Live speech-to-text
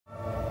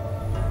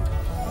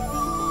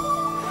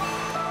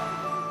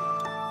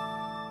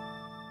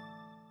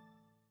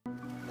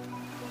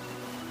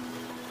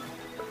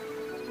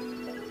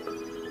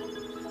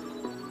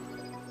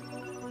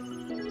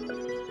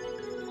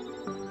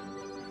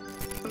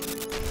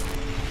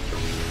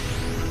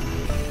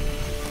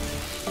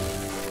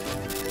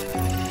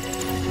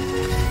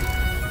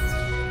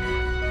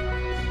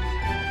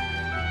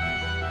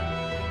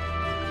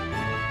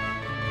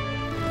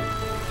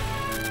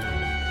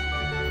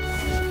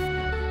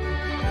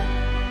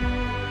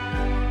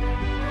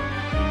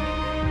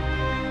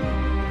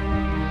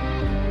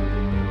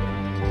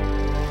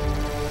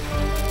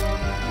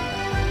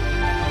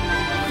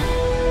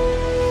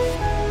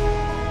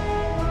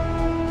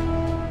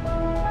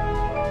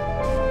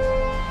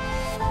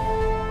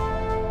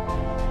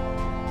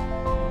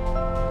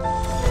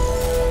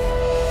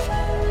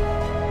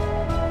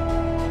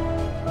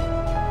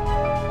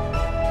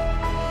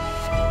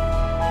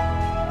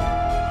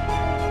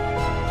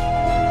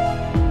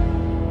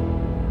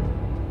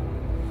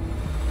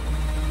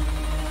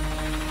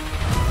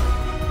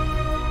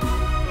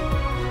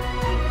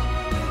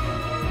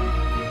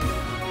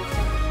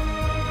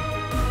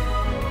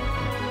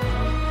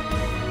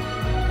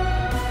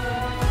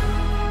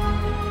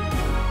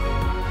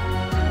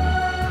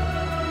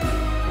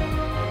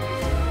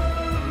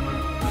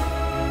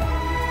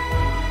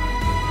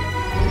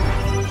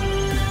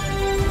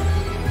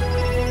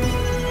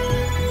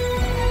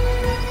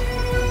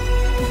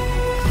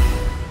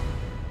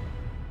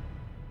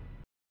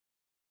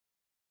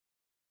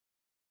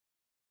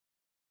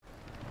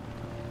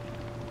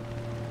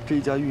这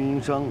家运营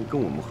商跟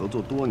我们合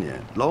作多年，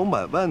老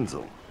板万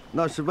总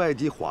那是外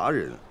籍华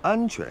人，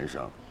安全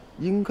上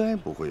应该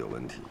不会有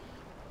问题。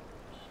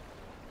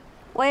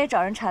我也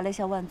找人查了一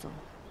下万总，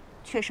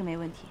确实没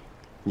问题。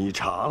你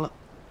查了？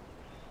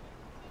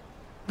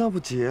那不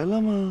结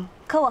了吗？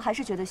可我还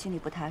是觉得心里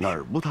不踏实。哪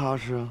儿不踏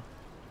实啊？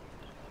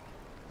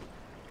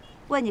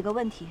问你个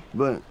问题。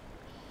问。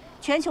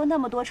全球那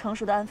么多成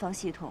熟的安防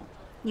系统，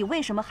你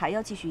为什么还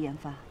要继续研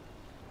发？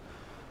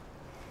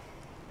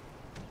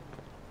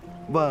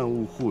 万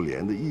物互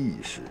联的意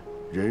义是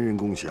人人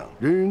共享，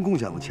人人共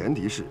享的前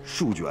提是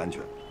数据安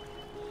全。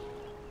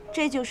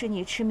这就是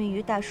你痴迷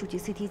于大数据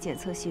CT 检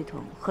测系统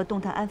和动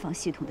态安防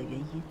系统的原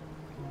因。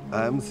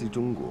MC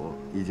中国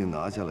已经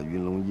拿下了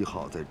云龙1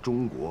号在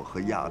中国和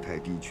亚太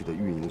地区的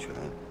运营权，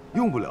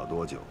用不了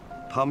多久，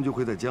他们就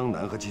会在江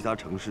南和其他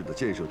城市的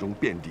建设中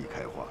遍地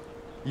开花。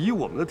以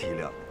我们的体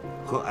量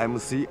和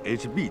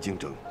MC、HB 竞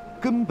争，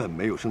根本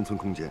没有生存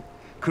空间。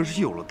可是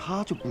有了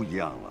它就不一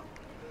样了。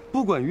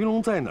 不管云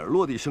龙在哪儿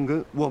落地生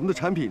根，我们的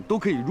产品都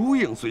可以如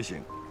影随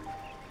形。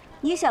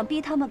你想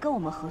逼他们跟我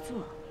们合作？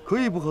可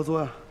以不合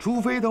作呀，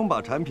除非他们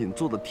把产品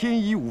做得天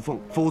衣无缝，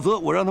否则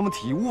我让他们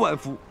体无完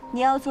肤。你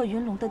要做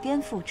云龙的颠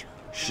覆者，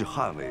是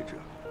捍卫者。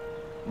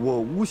我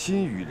无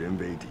心与人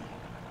为敌。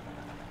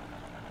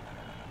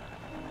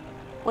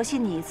我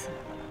信你一次，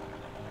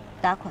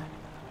打款。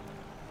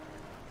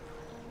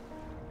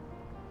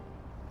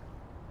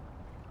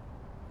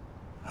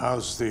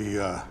 How's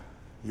the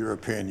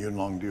European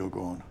Yunlong deal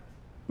going?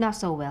 Not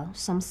so well.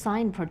 Some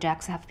signed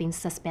projects have been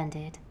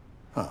suspended.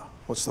 Huh.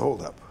 What's the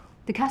holdup?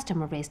 The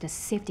customer raised a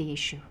safety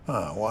issue.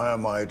 Why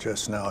am I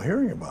just now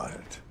hearing about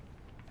it?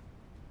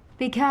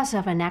 Because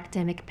of an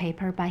academic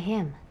paper by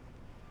him.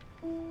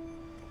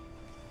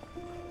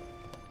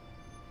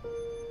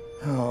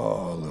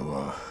 Oh,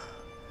 Luo.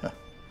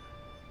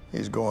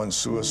 He's going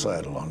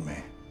suicidal on me.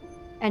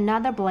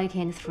 Another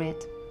blatant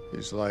threat.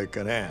 He's like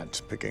an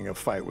ant picking a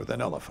fight with an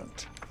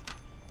elephant.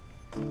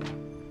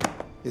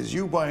 Is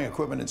you buying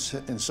equipment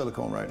in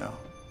silicone right now?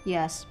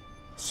 Yes.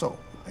 So,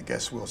 I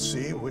guess we'll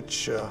see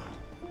which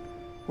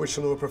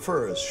Luo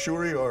prefers,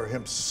 Shuri or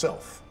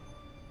himself.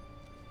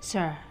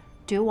 Sir,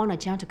 do you want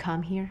Jiang to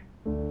come here?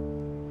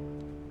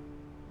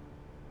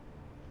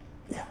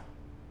 Yeah.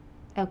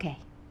 Okay.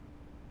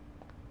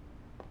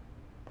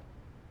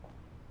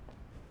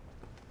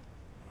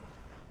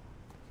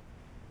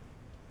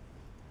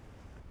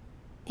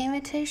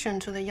 Invitation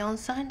to the Young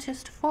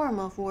Scientist Forum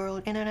of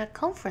World Internet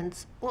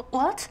Conference.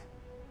 What?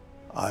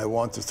 I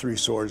want the three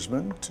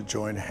swordsmen to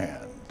join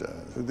hand.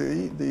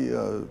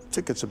 The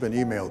tickets have been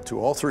emailed to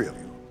all three of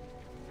you.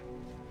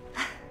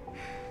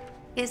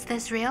 Is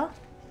this real?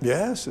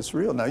 Yes, it's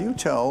real. Now you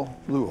tell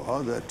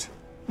Luo that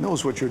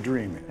knows what you're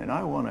dreaming, and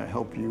I want to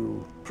help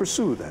you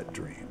pursue that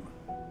dream.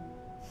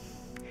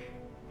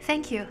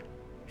 Thank you.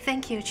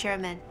 Thank you,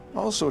 Chairman.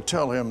 Also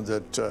tell him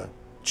that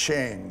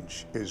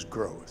change is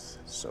growth,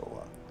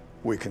 so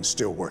we can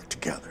still work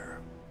together.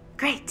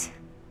 Great.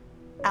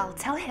 I'll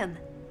tell him.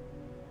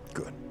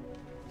 Good. "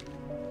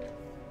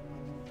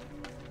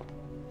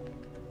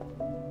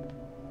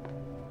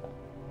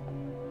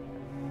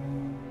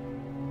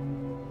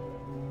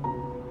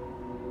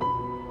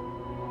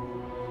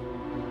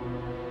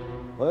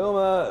朋友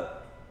们，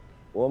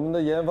我们的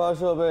研发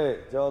设备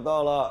就要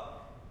到了。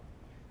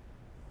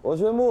我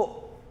宣布，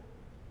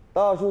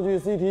大数据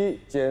CT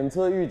检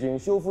测预警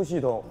修复系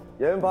统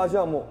研发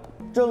项目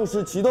正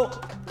式启动。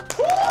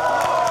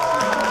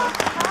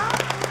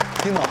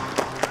丁总，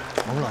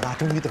我们老大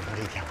终于等到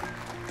这一天了。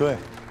对，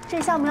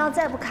这项目要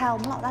再不开，我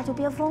们老大就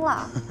憋疯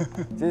了。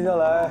接下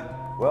来，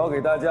我要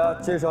给大家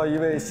介绍一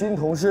位新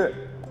同事，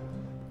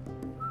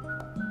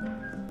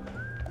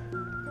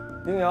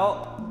丁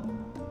瑶。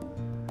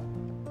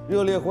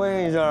热烈欢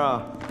迎一下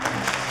啊！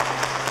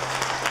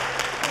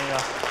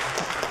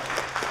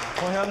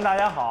同学们大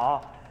家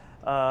好，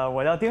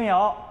我叫丁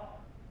瑶，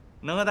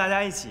能和大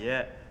家一起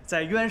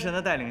在渊神的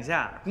带领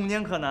下攻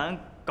坚克难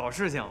搞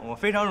事情，我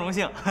非常荣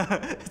幸，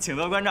请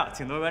多关照，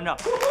请多关照。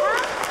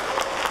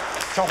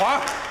小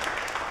华，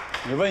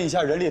你问一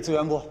下人力资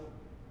源部，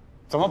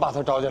怎么把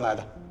他招进来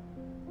的？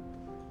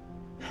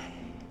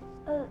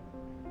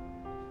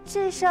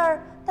这事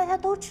儿大家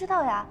都知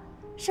道呀，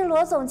是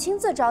罗总亲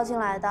自招进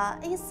来的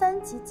 ，A3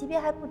级级别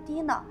还不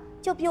低呢，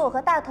就比我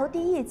和大头低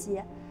一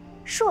级，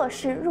硕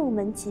士入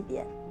门级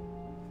别。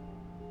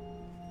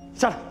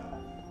下来。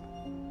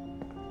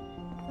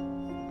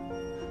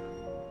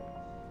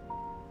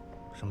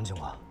什么情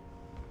况？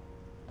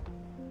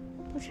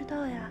不知道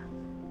呀。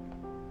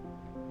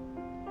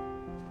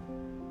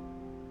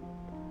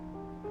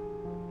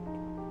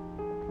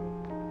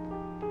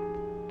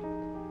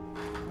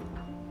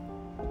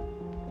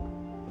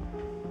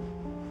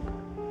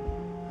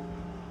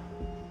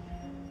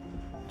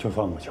就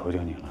算我求求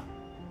你了，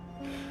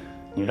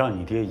你让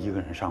你爹一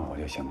个人上火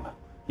就行了，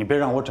你别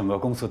让我整个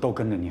公司都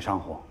跟着你上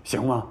火，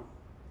行吗？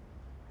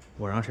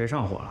我让谁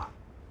上火了？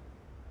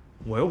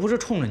我又不是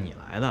冲着你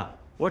来的，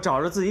我找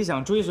着自己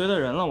想追随的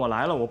人了，我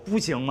来了，我不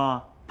行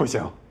吗？不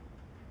行，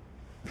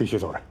必须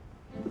走人。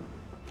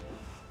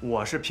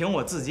我是凭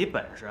我自己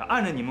本事，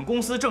按照你们公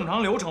司正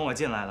常流程我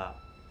进来的，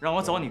让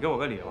我走，你给我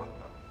个理由。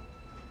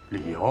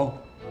理由？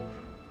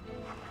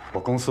我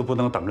公司不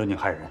能等着你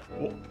害人。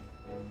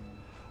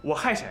我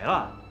害谁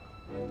了？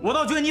我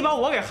倒觉得你把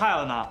我给害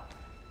了呢。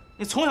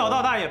你从小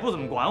到大也不怎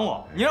么管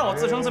我，你让我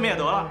自生自灭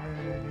得了。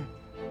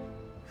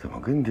怎么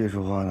跟你爹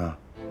说话呢？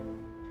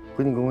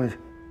回你工位去。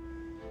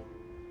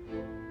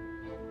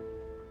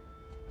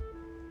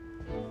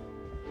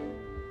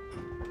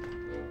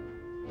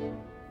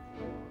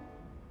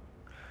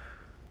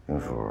丁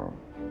叔，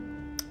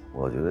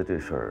我觉得这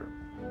事儿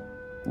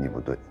你不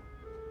对。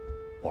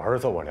我儿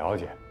子我了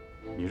解，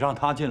你让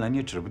他进来，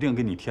你指不定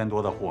给你添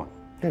多大祸呢。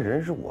那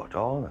人是我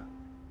招的，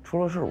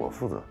出了事我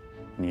负责。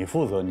你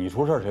负责，你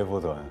出事谁负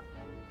责呀？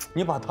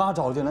你把他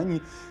找进来，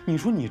你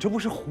说你这不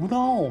是胡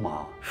闹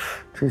吗？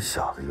这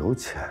小子有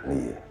潜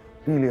力，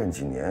历练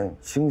几年，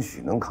兴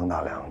许能扛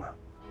大梁呢。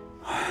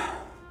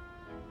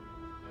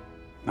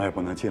那也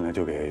不能进来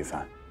就给 A3。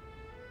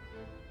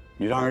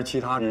你让人其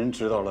他人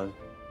知道了，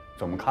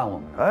怎么看我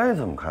们呢？爱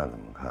怎么看怎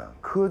么看。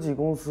科技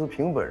公司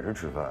凭本事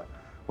吃饭，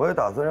我也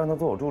打算让他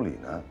做我助理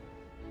呢。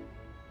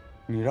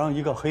你让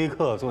一个黑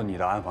客做你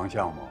的安防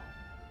项目，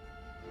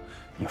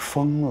你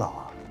疯了！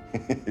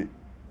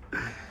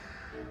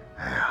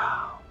哎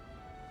呀，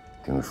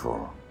丁叔，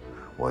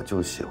我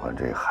就喜欢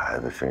这孩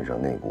子身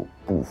上那股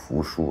不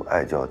服输、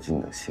爱较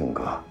劲的性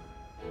格。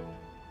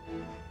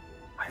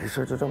哎，这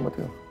事儿就这么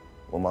定了，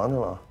我忙去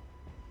了啊。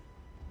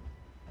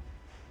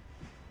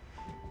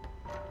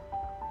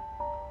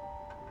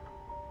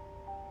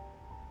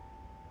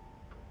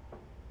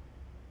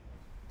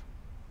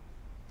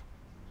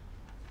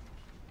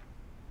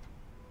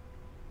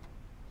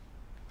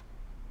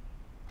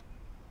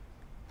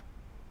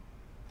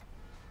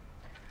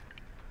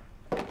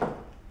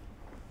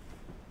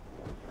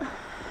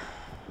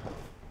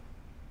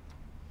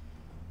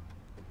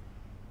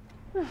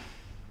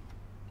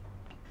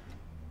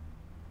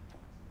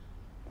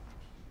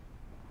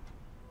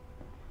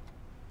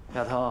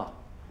丫头，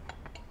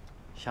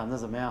想的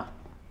怎么样？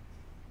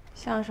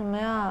想什么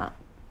呀？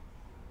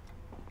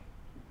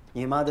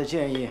你妈的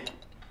建议，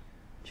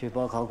去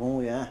报考公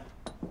务员。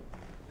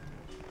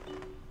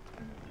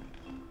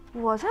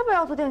我才不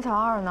要做店小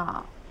二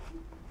呢。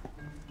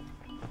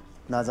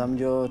那咱们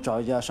就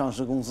找一家上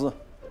市公司，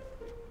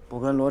不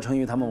跟罗成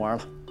宇他们玩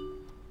了。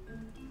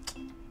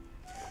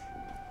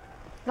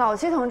老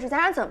七同志，咱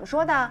俩怎么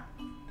说的？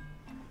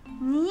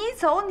你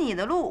走你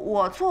的路，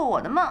我做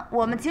我的梦，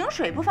我们井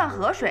水不犯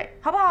河水，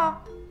好不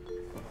好？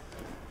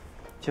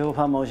就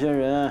怕某些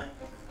人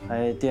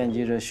还惦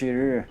记着旭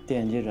日，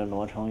惦记着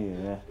罗成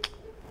宇。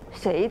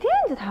谁惦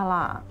记他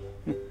了？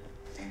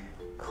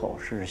口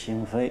是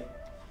心非。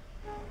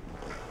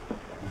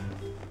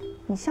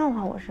你笑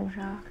话我是不是？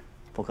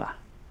不敢。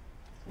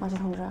老七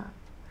同志，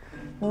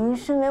您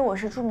身为我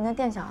市著名的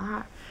店小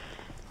二，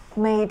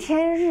每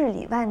天日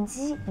理万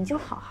机，你就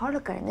好好的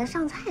给人家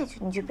上菜去，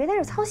你就别在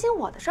这操心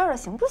我的事儿了，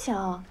行不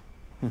行？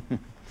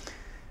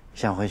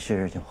想回旭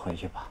日就回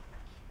去吧。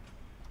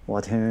我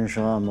听人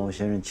说某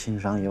些人情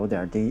商有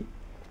点低，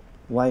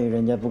万一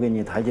人家不给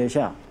你台阶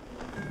下，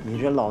你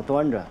这老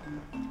端着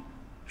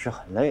是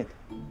很累的。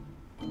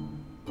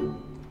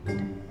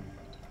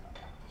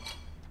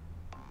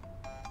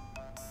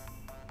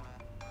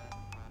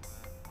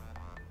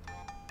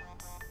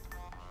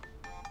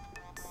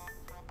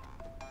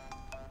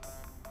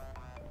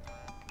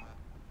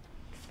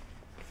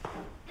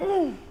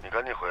你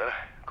赶紧回来，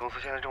公司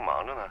现在正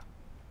忙着呢。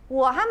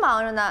我还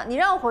忙着呢，你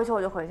让我回去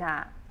我就回去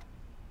啊。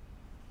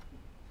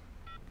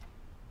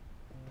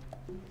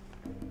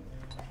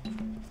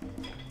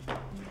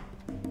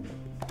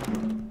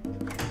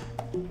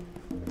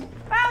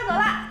爸，我走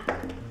了。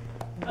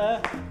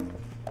哎，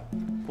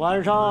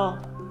晚上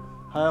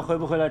还回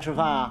不回来吃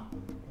饭啊？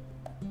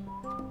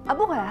啊，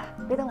不回来，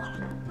别等我了。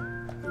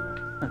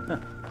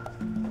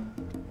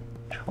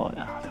臭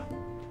丫头！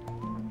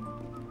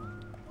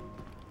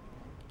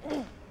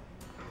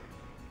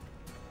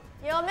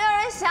有没有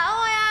人想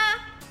我呀？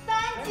丹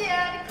姐，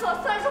你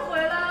可算是回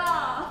来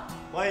了。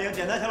欢迎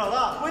简单小老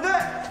大归队。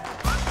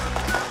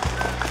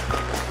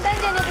丹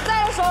姐，你不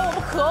在的时候我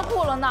们可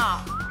苦了呢，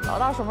老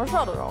大什么事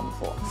儿都让我们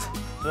做。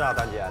是啊，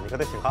丹姐，你可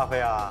得请咖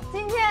啡啊。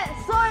今天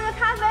所有人的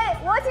咖啡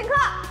我请客。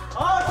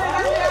好，谢谢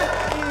丹姐。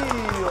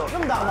哎呦，这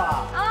么大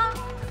吧？啊。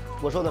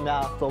我说怎么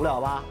样？走不了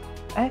吧？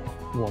哎，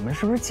我们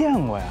是不是见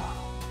过呀？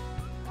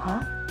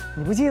啊，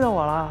你不记得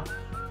我了？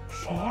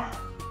谁呀？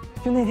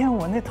就那天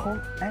我那头，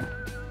哎。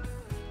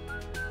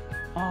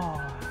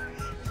哦，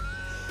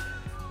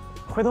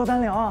回头单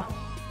聊啊。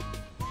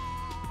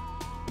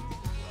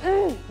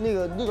那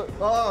个，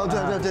哦，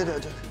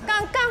对，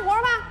干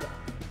活吧。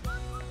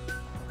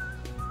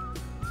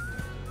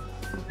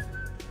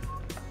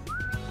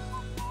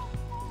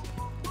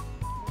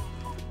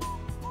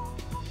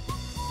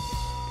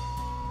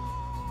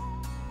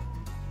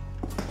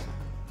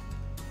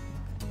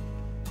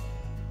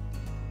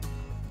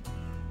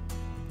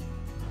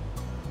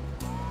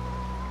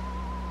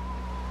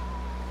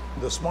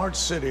The smart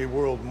city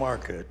world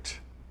market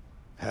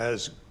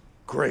has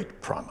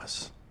great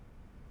promise.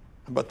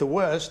 But the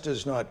West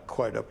is not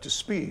quite up to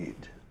speed.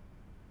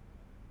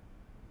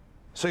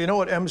 So you know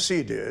what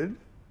MC did?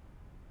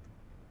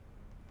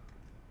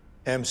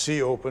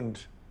 MC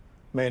opened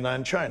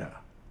mainland China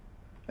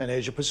and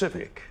Asia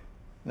Pacific.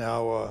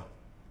 Now,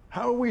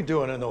 how are we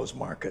doing in those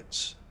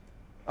markets?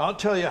 I'll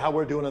tell you how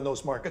we're doing in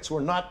those markets.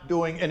 We're not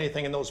doing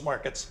anything in those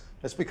markets.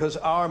 That's because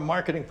our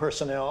marketing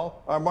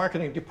personnel, our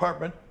marketing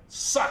department,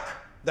 suck.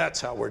 That's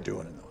how we're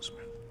doing in those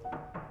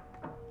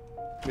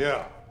markets.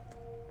 Yeah.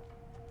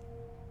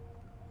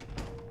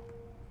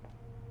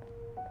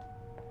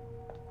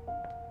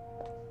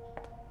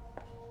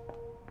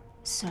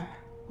 Sir,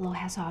 Luo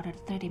has ordered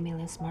 30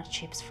 million smart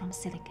chips from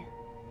Silicon.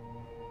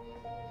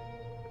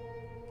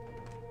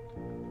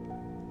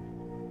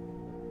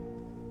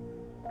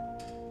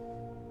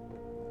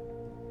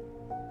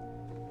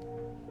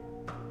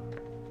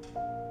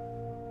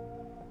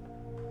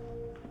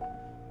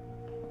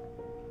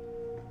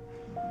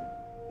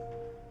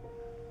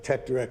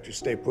 Tech director,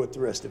 stay put. The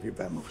rest of you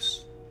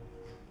vamoose.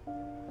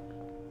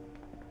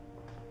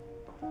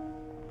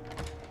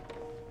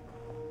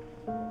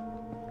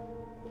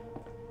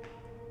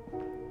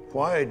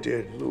 Why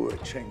did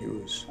Luo Cheng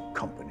Yu's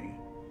company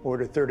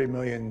order 30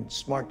 million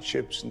smart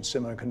chips and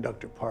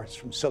semiconductor parts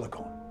from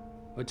Silicon?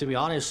 Well, to be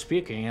honest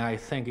speaking, I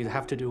think it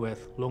have to do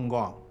with Long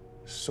Guang.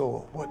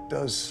 So what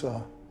does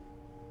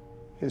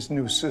his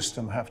new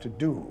system have to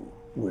do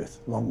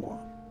with Long Guang?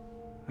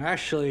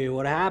 Actually,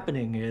 what's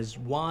happening is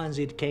once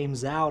it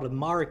comes out of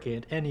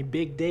market, any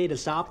big data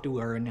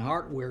software and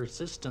hardware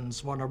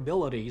systems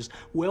vulnerabilities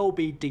will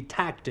be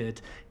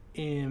detected.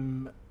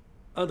 In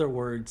other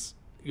words,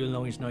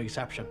 Yunlong is no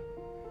exception.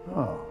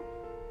 Oh,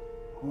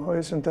 well,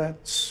 isn't that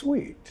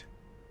sweet?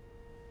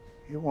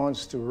 He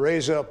wants to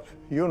raise up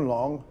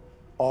Yunlong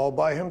all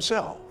by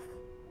himself.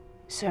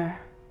 Sir,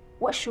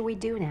 what should we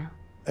do now?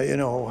 You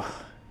know,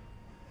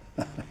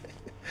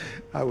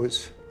 I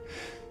was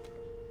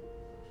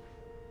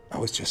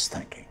just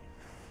thinking.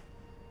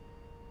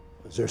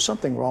 Is there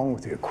something wrong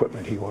with the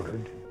equipment he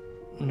ordered?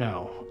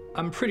 No,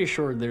 I'm pretty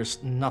sure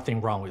there's nothing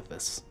wrong with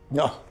this.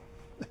 No.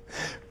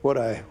 What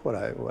I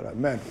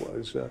meant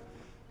was,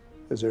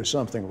 is there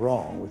something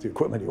wrong with the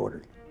equipment he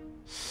ordered?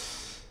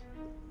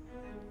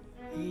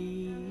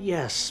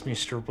 Yes,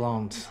 Mr.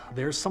 Blount,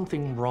 there's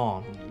something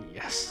wrong,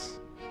 yes.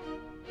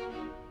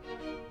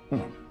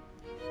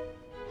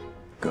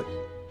 Good.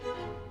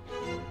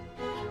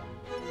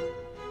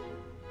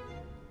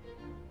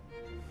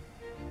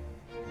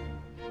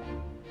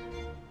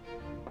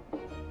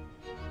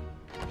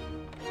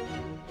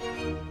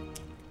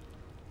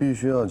必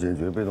须要解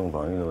决被动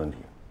防御的问题。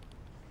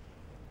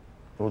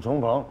补城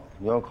防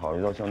也要考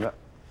虑到巷战。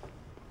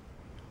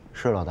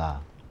是老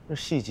大，这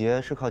细节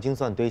是靠精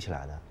算堆起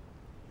来的，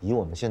以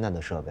我们现在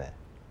的设备，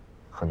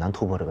很难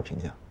突破这个瓶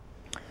颈。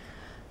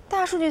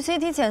大数据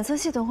CT 检测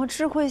系统和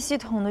智慧系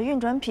统的运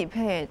转匹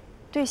配，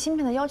对芯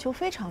片的要求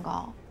非常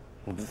高。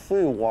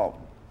废话，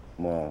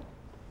妈，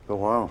小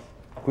黄，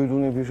贵州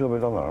那批设备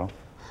到哪儿了？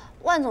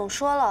万总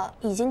说了，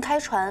已经开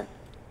船，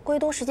归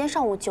都时间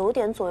上午9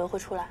点左右会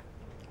出来。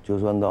 就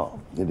算到，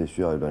也得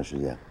需要一段时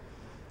间，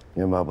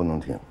研发不能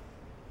停，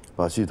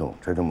把系统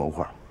拆成模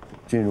块，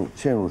进入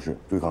嵌入式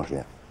对抗实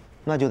验。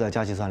那就得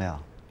加计算量，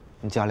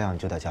你加量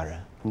就得加人。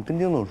你跟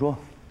丁总说，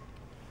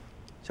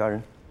加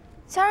人。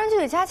加人就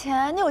得加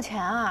钱，你有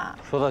钱啊？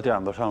说到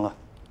点子上了，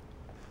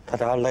大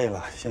家累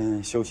了，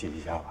先休息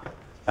一下吧。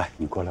来，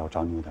你过来，我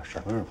找你有点事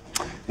儿。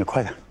你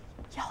快点。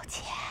要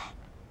钱。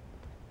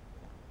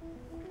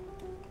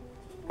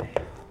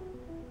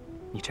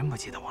你真不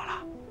记得我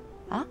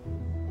了？啊？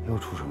 又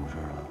出什么事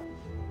儿了？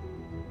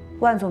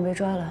万总被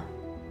抓了，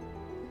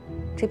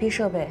这批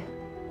设备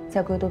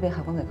在归都被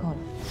海关给扣了。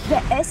 The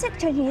Asian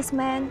Chinese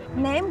man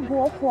named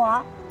Guo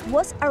Hua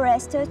was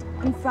arrested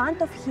in front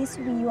of his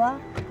villa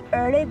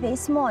early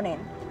this morning.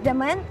 The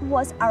man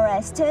was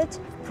arrested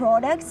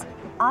products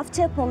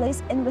after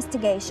police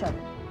investigation.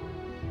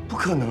 不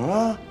可能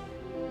啊！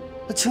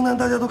那清单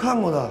大家都看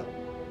过的，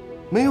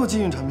没有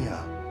禁运产品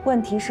啊。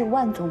问题是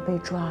万总被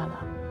抓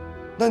了。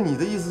那你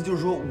的意思就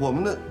是说，我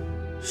们的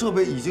设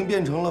备已经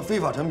变成了非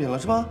法产品了，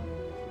是吧？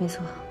没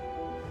错，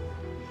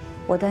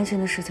我担心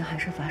的事情还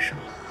是发生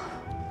了。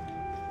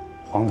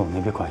黄总那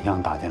笔款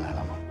项打进来了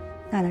吗？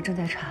娜娜正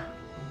在查。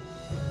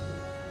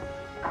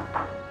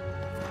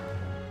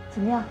怎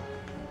么样？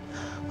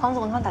黄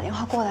总刚打电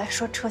话过来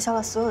说撤销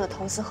了所有的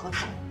投资合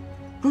同。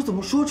不是，怎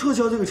么说撤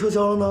销就给撤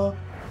销了呢？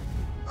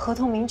合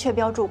同明确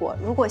标注过，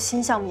如果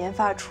新项目研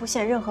发出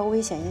现任何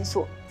危险因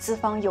素，资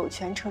方有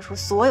权撤出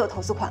所有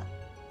投资款。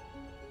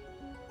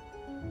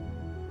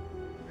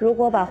 如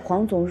果把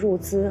黄总入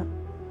资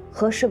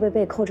和设备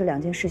被扣这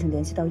2件事情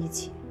联系到一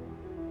起，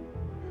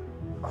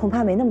恐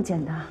怕没那么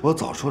简单。我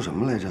早说什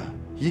么来着？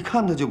一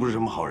看他就不是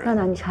什么好人。娜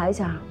娜，你查一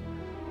下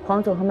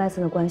黄总和麦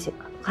森的关系，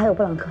还有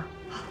布朗克。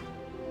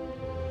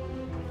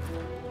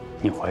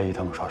你怀疑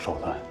他们耍手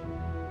段？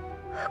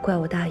怪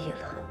我大意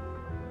了。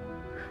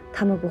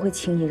他们不会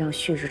轻易让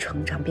旭日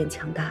成长变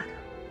强大的。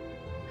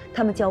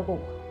他们教过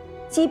我，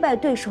击败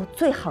对手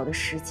最好的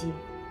时机，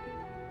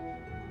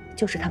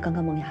就是他刚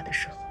刚萌芽的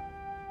时候。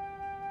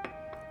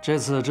这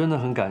次真的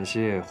很感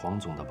谢黄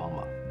总的帮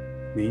忙。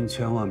您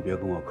千万别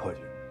跟我客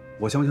气，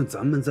我相信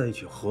咱们在一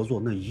起合作，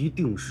那一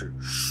定是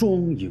双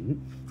赢。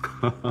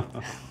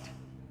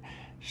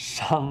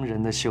商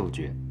人的嗅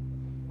觉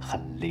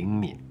很灵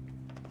敏。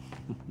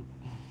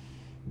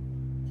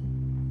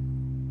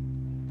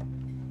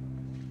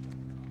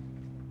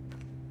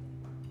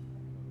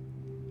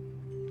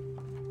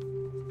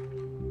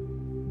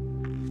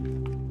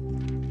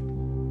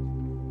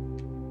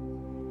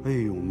哎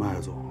呦，麦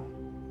总，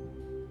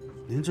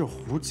您这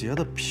胡结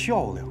的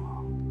漂亮啊！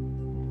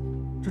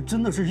这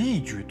真的是一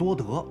举多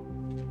得。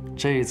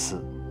这一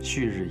次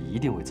旭日一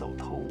定会走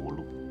投无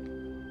路。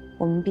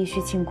我们必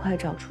须尽快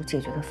找出解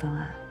决的方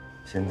案。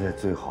现在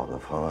最好的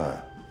方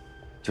案，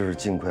就是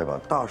尽快把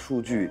大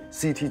数据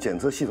CT 检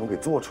测系统给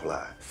做出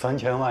来。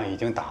3000万已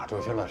经打出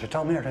去了，这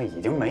账面上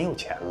已经没有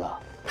钱了。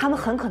他们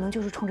很可能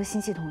就是冲着新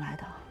系统来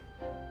的。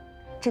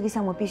这个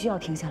项目必须要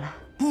停下来。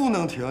不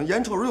能停，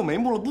眼瞅着有眉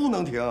目了，不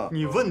能停。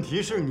你问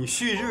题是你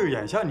旭日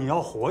眼下你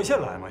要活下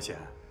来吗？先，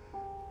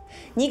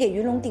你给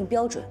云龙定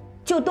标准，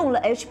就动了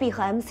HB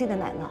和 MC 的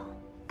奶酪。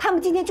他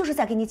们今天就是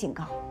在给你警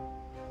告，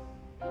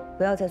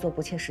不要再做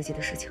不切实际的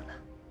事情了。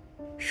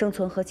生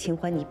存和情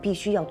怀，你必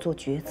须要做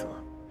抉择，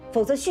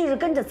否则旭日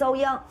跟着遭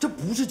殃。这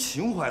不是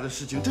情怀的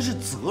事情，这是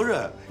责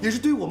任，也是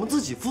对我们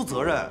自己负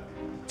责任。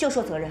就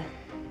说责任，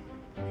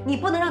你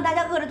不能让大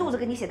家饿着肚子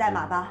给你写代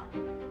码吧？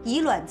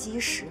以卵击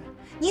石。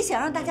你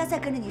想让大家再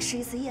跟着你失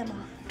一次业吗？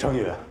程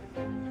宇，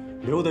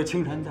留得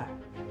青山在，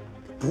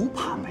不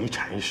怕没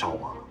柴烧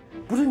啊！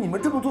不是你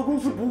们这么做，公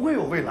司不会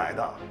有未来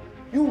的。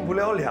用不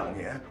了2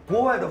年，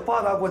国外的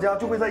发达国家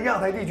就会在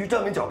亚太地区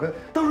站稳脚跟，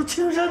到时候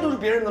青山都是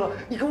别人的了。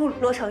你跟我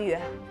罗成宇，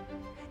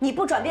你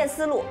不转变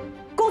思路，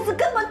公司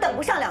根本等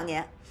不上2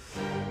年。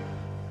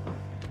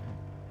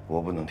我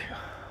不能停。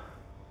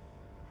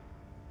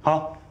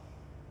好，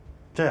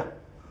这样，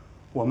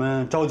我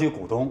们召集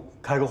股东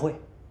开个会。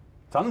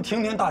咱们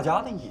听听大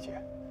家的意见，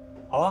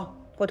好吧？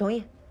我同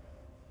意。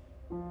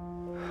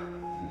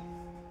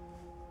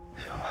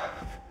行吧。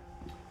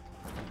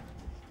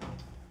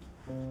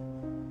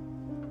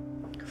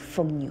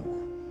疯牛。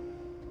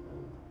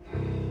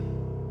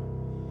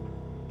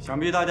想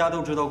必大家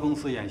都知道公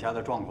司眼下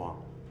的状况：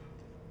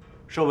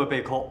设备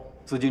被扣，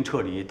资金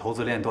撤离，投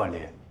资链断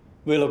裂。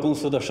为了公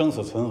司的生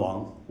死存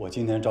亡，我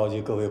今天召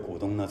集各位股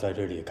东呢，在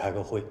这里开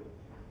个会。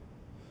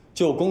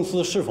就公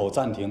司是否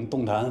暂停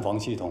动态安防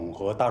系统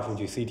和大数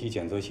据 CT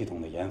检测系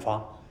统的研发，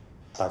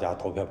大家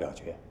投票表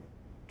决。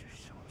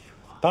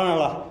当然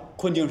了，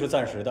困境是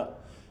暂时的，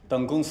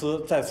等公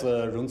司再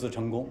次融资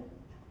成功，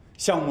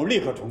项目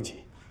立刻重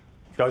启。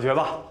表决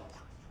吧。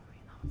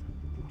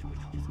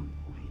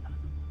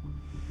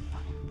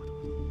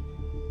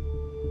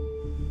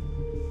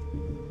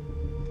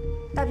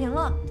打平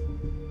了，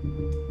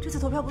这次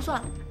投票不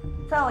算。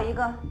算我一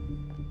个。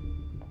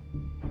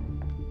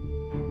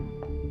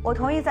我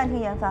同意暂停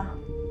研发。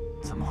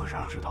怎么会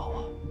让知道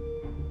啊？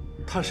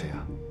他谁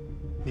啊？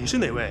你是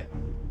哪位？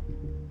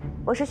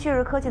我是旭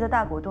日科技的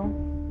大股东，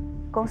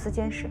公司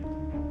监事。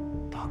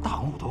大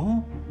股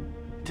东？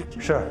这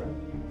是。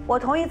我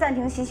同意暂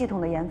停新系统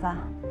的研发。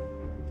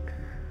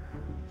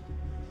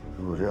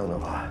如果这样的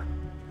话，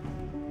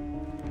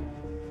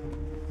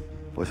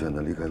我选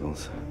择离开公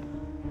司。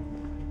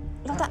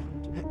老大，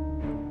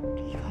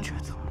这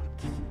怎么？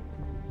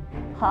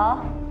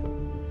好。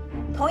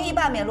同意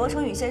罢免罗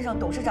成宇先生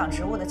董事长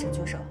职务的，请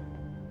举手。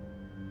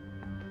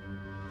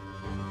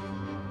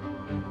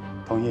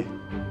同意。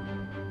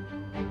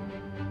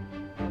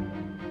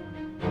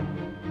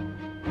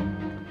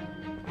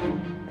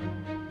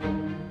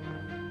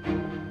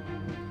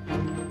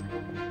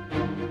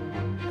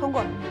通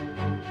过。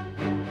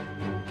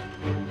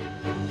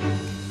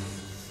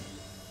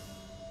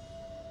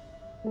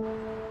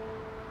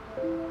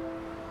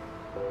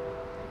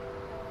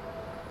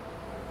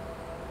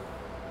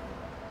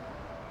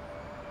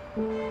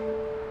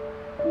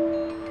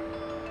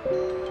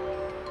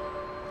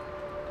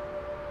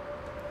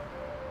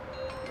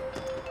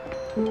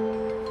一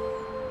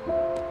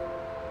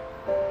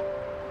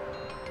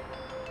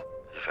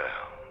菲，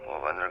我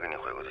晚点给你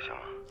回过去行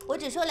吗？我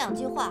只说2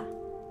句话。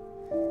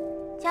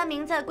佳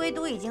明在归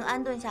都已经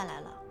安顿下来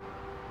了。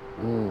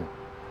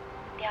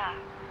第二，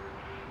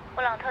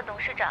布朗特董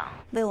事长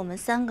为我们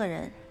3个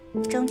人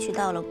争取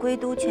到了归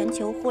都全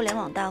球互联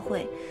网大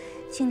会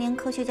青年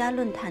科学家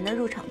论坛的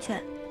入场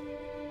券。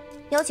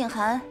邀请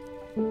函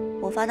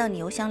我发到你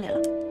邮箱里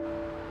了。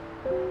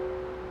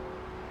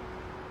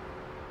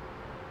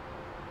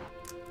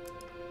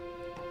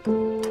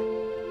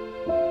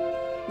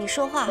你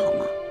说话好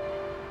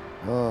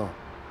吗？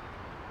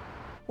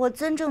我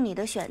尊重你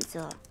的选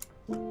择，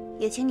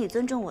也请你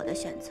尊重我的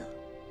选择，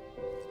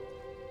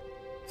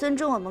尊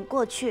重我们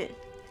过去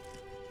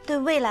对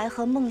未来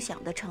和梦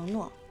想的承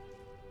诺，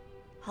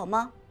好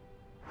吗？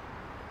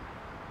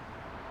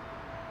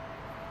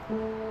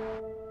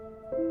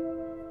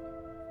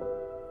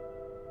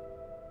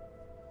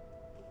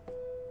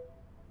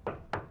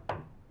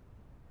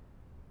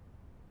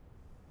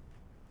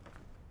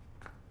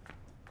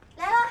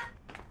来了。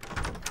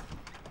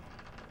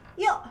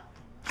哟，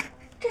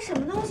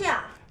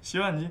洗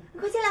碗机。你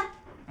快进来。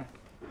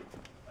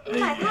你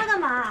买它干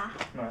嘛？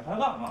买它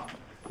干嘛？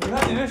你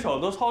看你这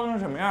手都糙成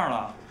什么样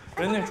了？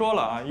人家说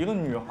了啊，一个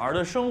女孩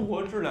的生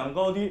活质量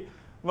高低，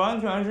完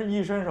全是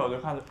一伸手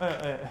就看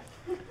得，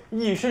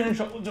一伸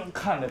手就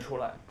看得出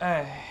来。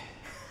哎，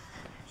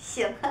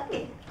行啊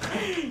你，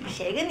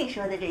谁跟你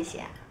说的这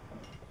些？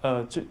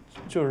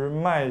就是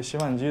卖洗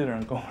碗机的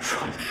人跟我说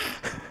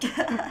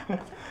的。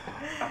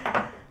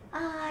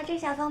啊，这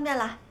下方便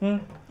了。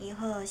嗯，以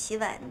后洗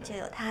碗就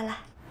有它了。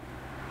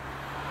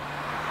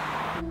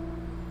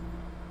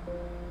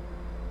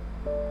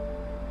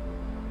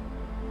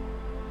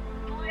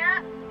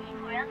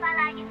主人发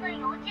来一份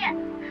邮件，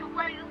是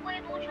关于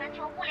归都全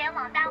球互联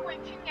网大会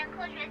青年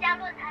科学家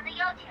论坛的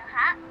邀请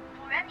函。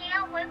主人，您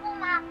要回复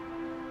吗？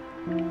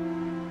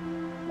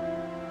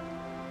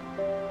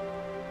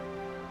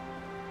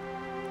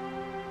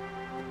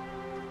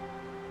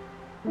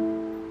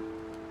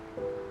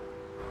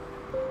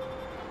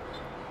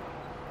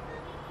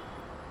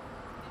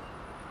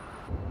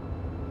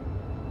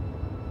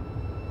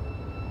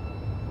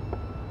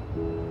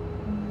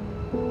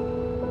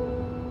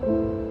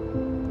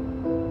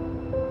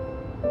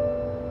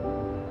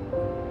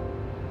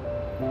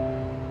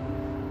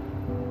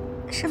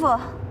师傅，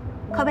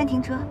靠边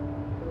停车。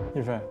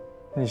一菲，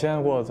你现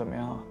在过得怎么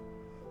样啊？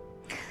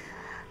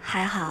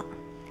还好，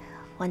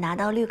我拿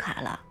到绿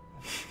卡了。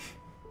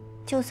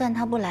就算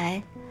他不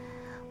来，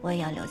我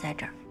也要留在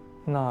这儿。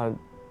那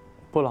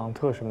布朗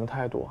特什么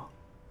态度啊？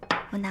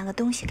我拿个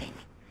东西给你，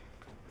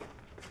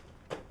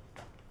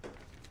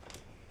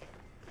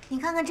你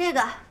看看这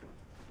个，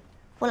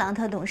布朗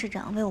特董事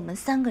长为我们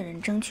3个人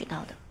争取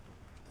到的。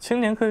青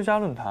年科学家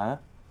论坛，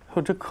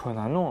哟，这可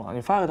难弄了。你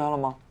发给他了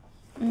吗？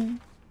嗯。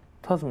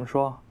他怎么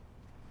说？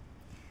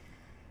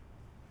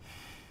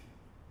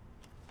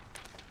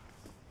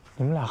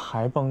你们俩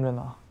还绷着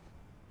呢？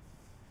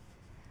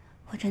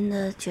我真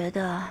的觉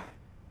得，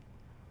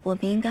我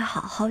们应该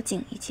好好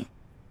静一静，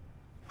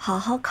好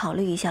好考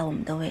虑一下我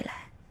们的未来。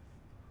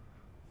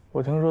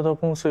我听说他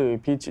公司有一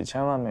批几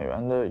千万美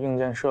元的硬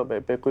件设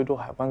备被归都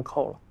海关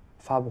扣了，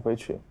发不回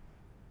去。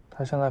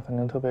他现在肯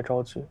定特别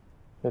着急，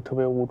也特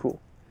别无助。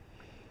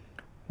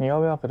你要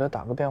不要给他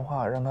打个电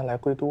话，让他来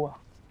归都啊？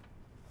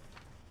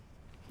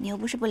你又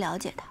不是不了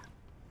解他，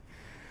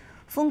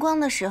风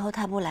光的时候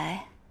他不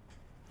来，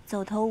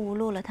走投无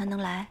路了他能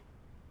来？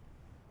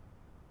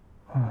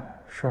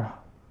是啊，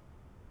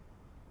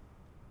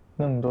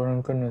那么多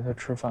人跟着他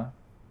吃饭，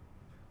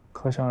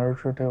可想而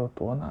知得有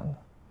多难呢。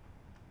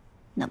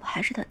那不还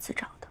是他自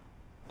找的？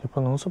你不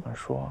能这么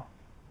说，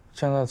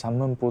现在咱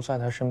们不在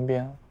他身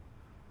边，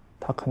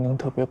他肯定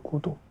特别孤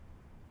独。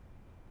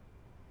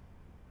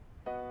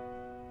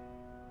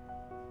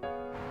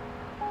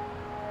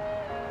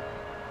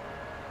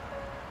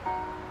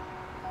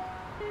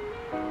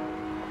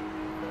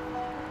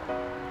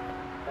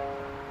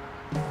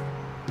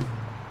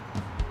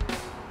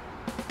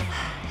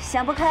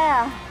想不开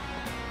啊！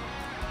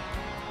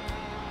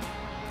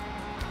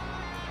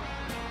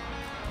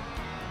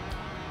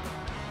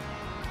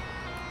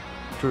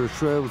这是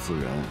摔不死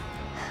人。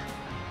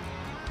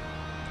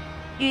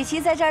与其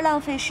在这儿浪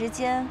费时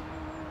间，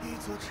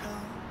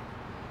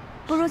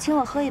不如请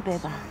我喝一杯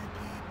吧。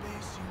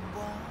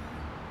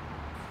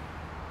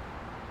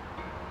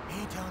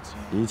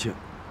一切。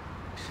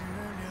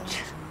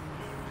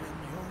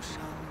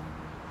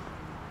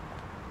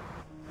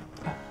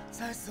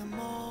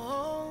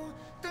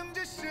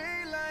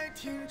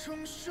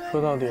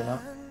说到底呢，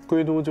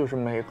归都就是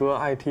每个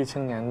IT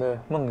青年的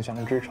梦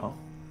想之城。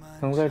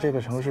能在这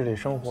个城市里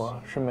生活，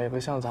是每个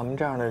像咱们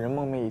这样的人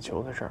梦寐以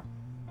求的事儿。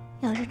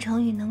要是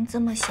程宇能这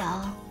么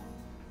想，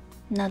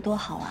那多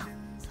好啊！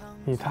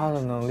以他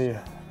的能力，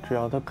只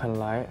要他肯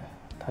来，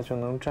他就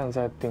能站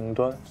在顶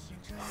端，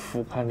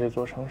俯瞰这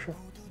座城市。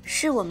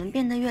是我们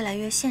变得越来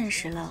越现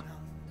实了，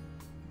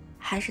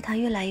还是他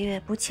越来越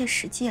不切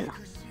实际了？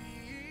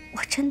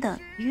我真的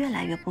越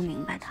来越不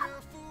明白他了。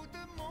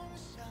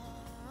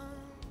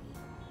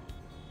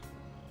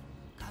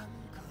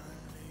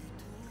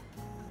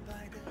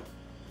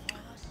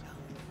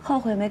后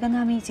悔没跟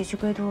他们一起去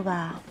归都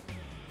吧？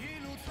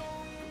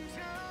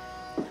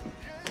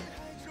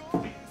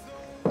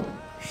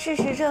事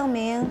实证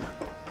明，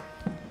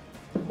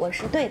我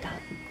是对的。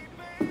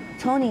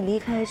从你离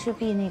开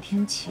HB那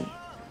天起，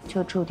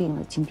就注定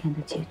了今天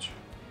的结局。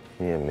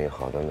你也没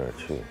好到哪儿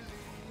去。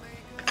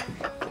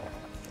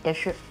也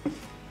是，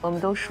我们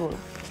都输了。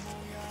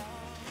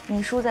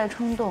你输在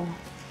冲动，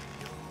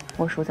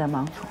我输在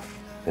盲从。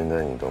现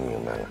在你都明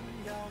白了，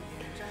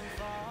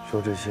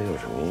说这些有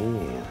什么意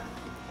义呢？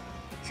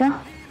行，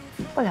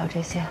不聊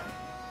这些。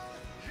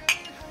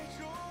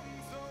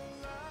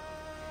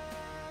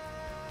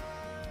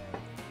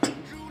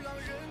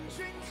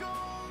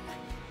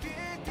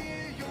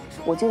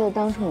我记得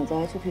当初你在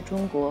HB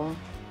中国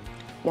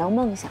聊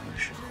梦想的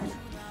时候，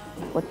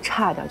我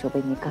差点就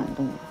被你感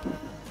动了。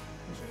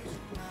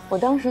我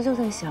当时就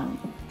在想，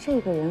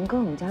这个人跟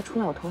我们家楚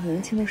老头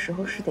年轻的时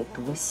候是得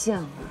多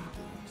像啊！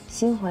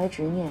心怀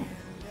执念，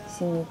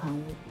心无旁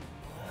骛，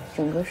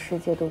整个世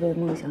界都被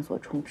梦想所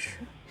充斥。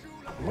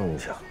梦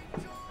想，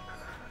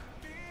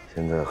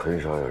现在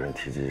很少有人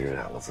提及这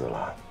2个字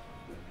了。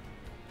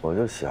我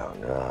就想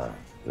着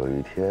有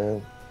一天，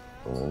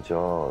我能骄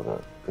傲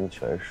地跟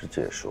全世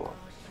界说，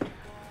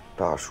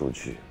大数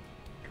据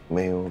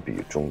没有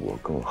比中国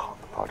更好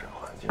的发展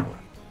环境了，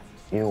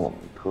因为我们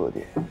的特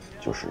点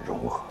就是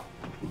融合，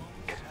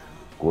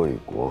国与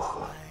国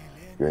合，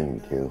人与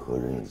天合，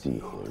人与地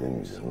合，人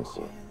与人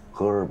合，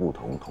和而不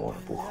同，同而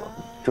不合，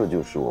这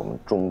就是我们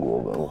中国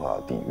文化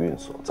底蕴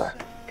所在，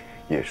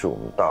也是我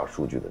们大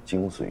数据的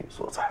精髓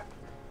所在。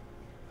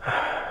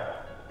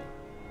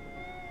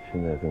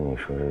现在跟你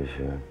说这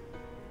些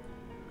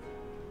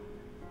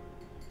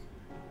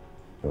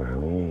有什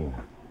么意义呢？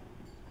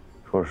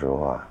说实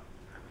话，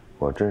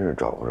我真是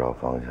找不着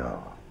方向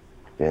了，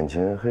眼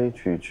前黑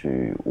黢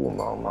黢，雾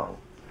茫茫，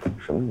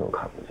什么都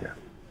看不见。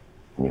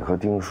你和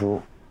丁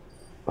叔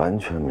完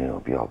全没有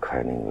必要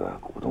开那个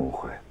股东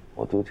会，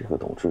我对这个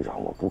董事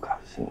长我不感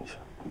兴趣。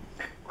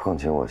况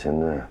且我现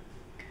在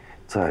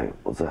在与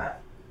不在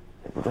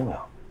也不重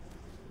要。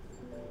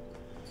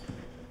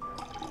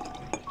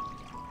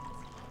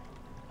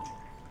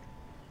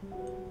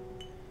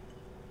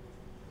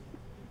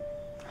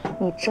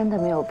你真的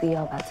没有必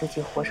要把自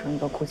己活成一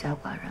个孤家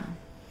寡人。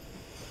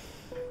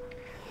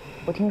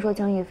我听说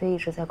江一飞一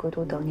直在归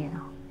都等你呢。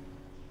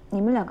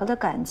你们2个的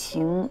感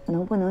情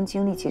能不能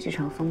经历起这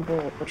场风波，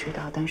我不知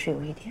道。但是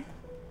有一点，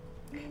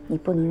你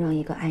不能让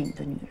一个爱你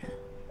的女人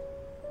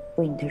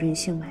为你的任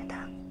性买单。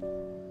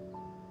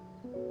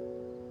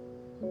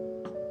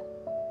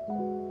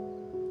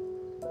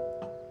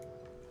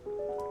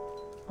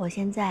我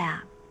现在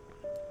啊，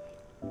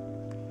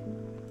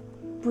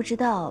不知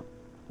道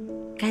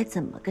该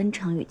怎么跟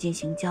程宇进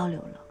行交流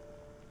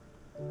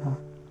了。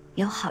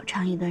有好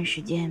长一段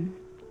时间，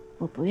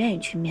我不愿意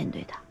去面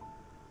对他，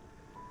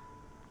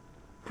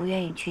不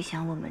愿意去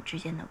想我们之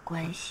间的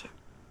关系。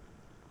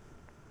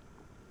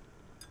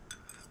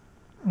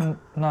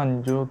那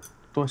你就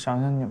多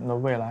想想你们的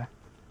未来。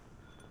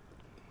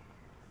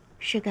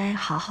是该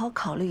好好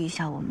考虑一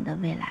下我们的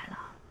未来了。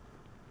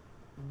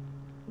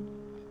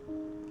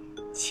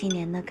7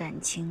年的感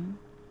情，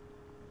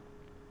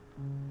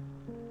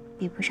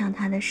比不上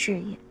他的事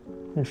业。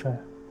玉飞，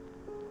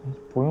你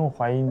不用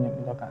怀疑你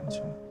们的感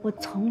情。我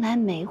从来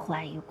没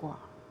怀疑过。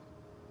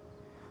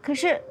可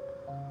是，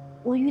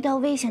我遇到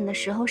危险的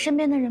时候，身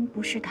边的人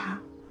不是他，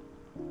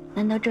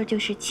难道这就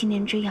是7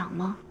年之痒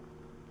吗？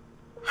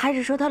还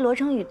是说他罗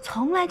成宇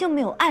从来就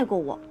没有爱过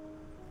我？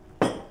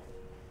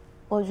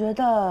我觉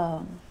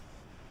得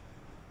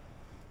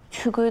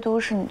去归都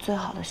是你最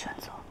好的选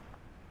择。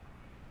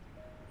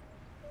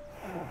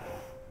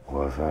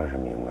我算是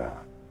明白了。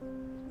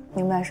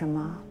明白什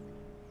么？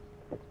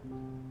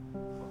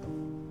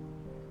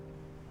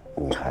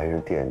你还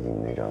是惦记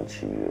那张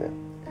契约，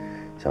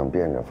想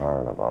变着法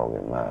儿的把我给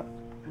卖了。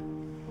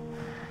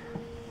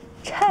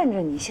趁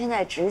着你现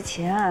在值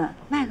钱，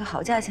卖个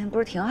好价钱不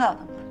是挺好的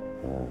吗？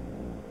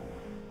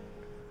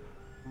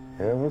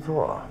也不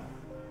错。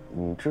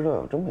你知道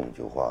有这么一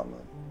句话吗？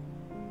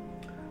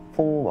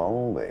蜂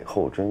王尾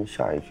后针，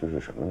下一句是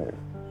什么来着？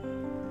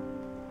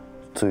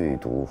最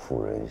毒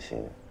妇人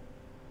心。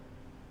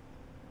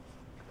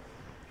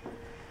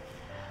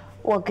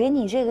我给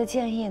你这个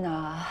建议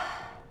呢，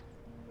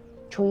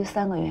出于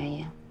3个原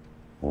因。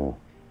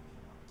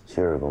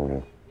洗耳恭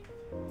听。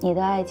你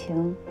的爱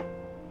情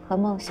和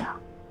梦想。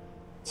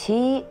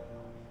其一，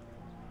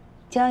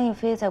江一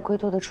飞在归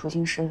都的处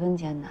境十分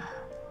艰难，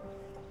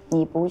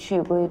你不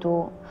去归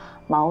都，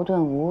矛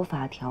盾无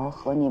法调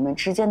和，你们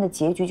之间的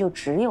结局就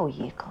只有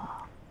一个，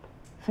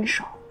分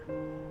手。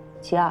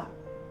其二，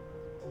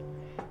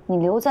你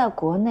留在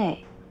国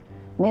内，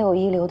没有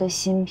一流的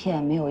芯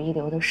片，没有一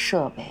流的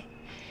设备，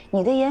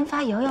你的研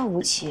发遥遥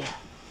无期。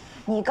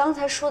你刚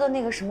才说的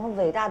那个什么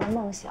伟大的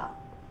梦想，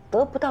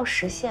得不到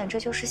实现，这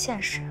就是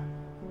现实。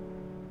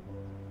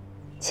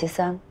其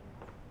三，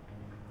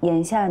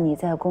眼下你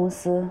在公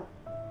司，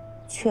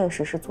确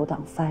实是阻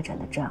挡发展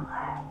的障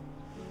碍。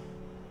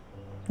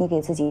你给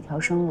自己一条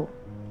生路，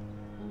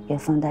也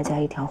放大家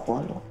一条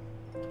活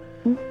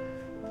路。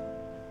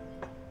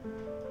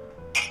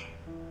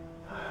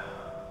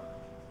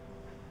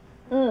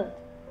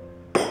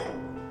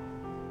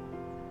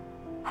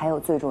还有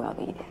最重要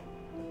的一点，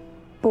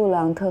布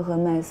朗特和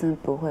麦森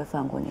不会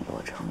放过你罗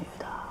成宇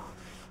的。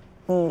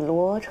你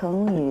罗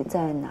成宇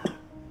在哪儿，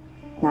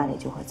那里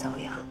就会遭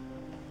殃。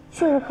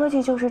旭日科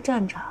技就是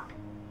战场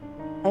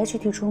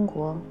，HT 中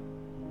国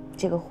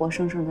这个活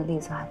生生的例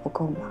子还不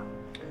够吗？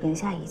眼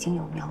下已经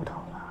有苗头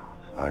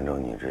了。按照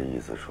你这意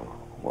思说，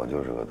我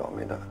就是个倒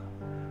霉蛋，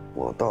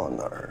我到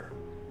哪儿，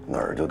哪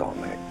儿就倒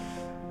霉，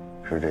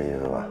是这意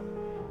思吧？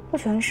不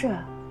全是，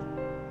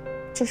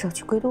至少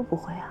去归都不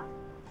会啊。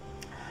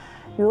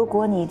如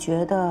果你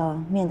觉得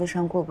面子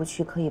上过不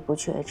去，可以不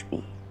去 HB。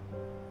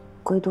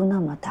归都那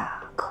么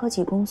大，科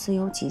技公司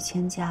有几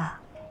千家，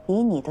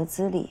以你的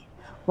资历，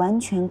完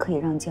全可以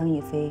让江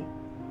一飞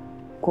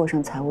过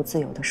上财务自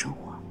由的生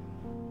活。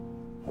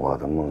我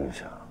的梦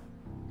想，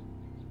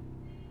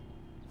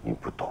你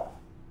不懂。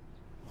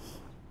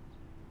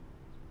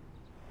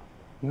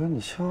你说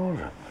你笑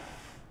什么？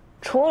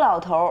楚老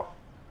头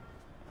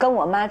跟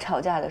我妈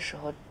吵架的时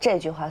候，这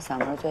句话嗓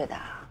门最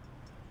大。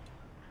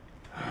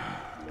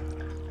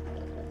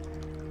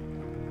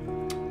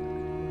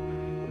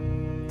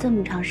这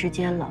么长时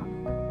间了，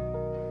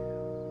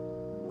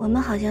我们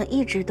好像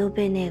一直都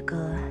被那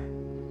个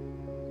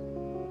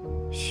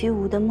虚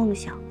无的梦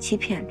想欺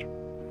骗着，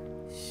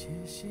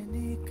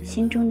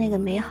心中那个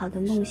美好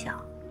的梦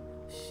想，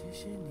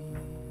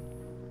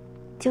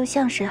就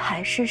像是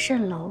海市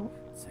蜃楼，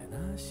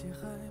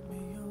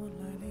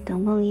等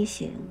梦一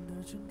醒，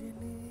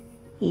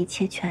一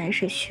切全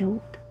是虚无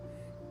的。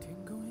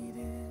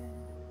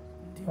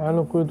来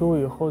了归都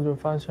以后，就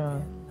发现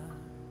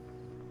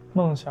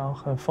梦想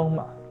很丰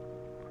满，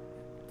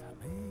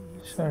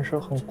现实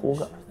很骨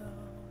感。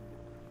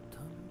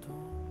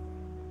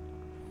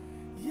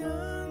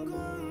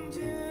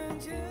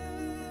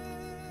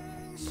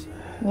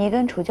你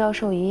跟楚教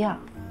授一样，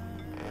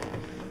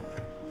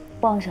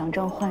妄想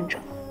症患者。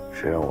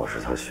谁让我是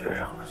他学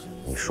生了？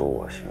你说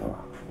我行啊，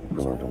你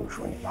不能这么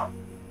说你妈。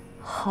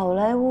好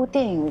莱坞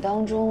电影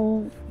当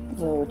中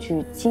有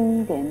句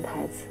经典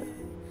台词：“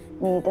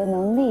你的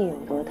能力有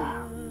多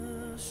大，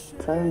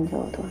责任就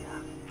有多大。”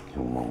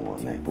就问我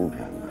哪部片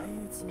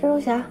子？蜘蛛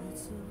侠、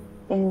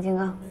变形金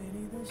刚、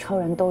超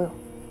人都有，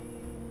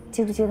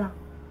记不记得？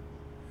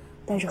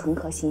但是很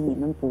可惜，你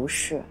们不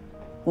是，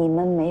你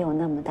们没有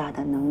那么大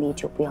的能力，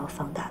就不要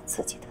放大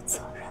自己的责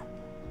任。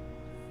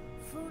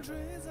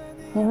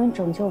你们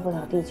拯救不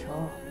了地球，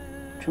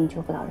拯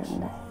救不了人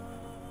类，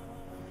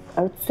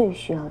而最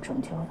需要拯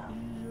救的，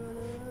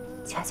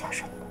恰恰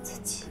是你们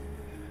自己。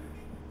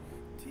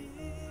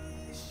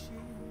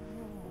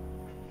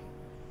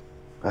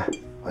哎，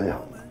哎呀！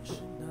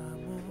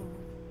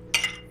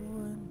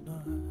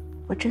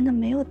我真的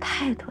没有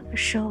太多的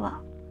奢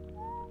望，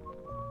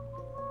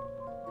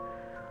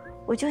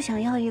我就想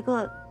要一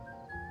个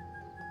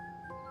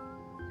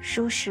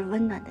舒适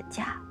温暖的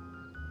家，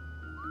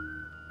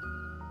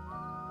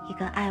一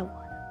个爱我的、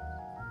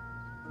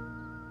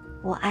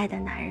我爱的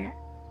男人。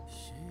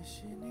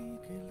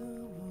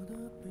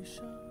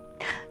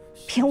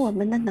凭我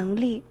们的能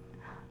力，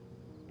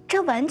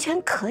这完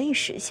全可以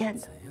实现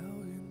的，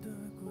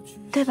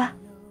对吧？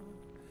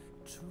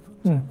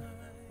嗯。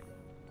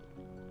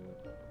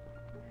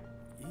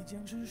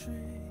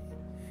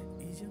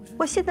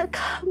我现在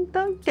看不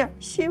到一点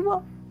希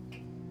望，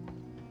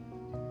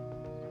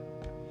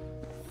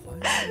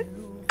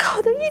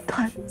搞得一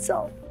团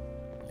糟。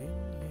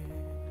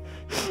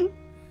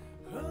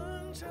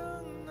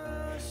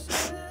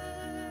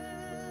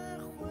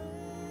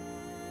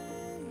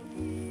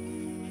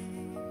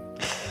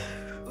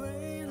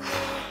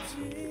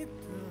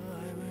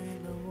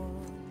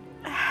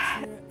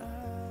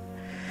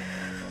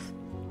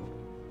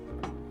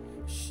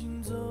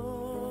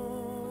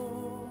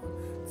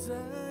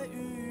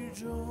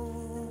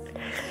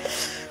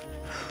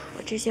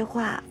我这些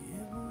话，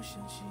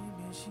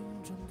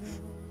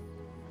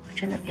我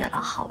真的憋了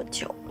好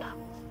久了。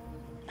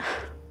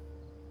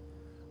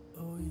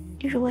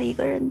你说我一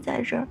个人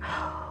在这儿，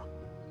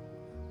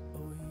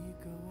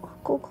我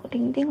孤苦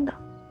伶仃的，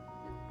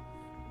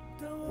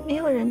没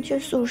有人去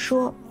诉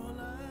说，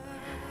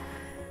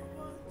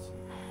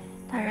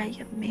当然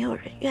也没有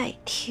人愿意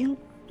听。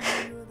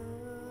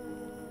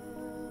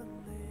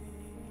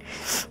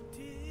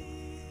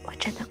我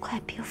真的快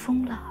憋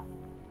疯了。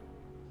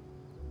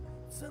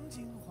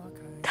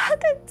他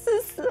太自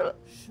私了，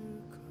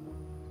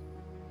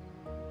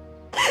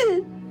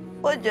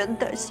我觉得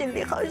他心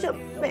里好像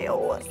没有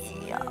我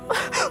一样。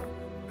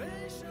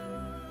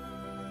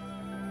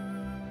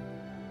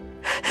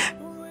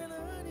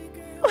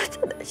我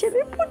在他心里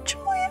不重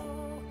要。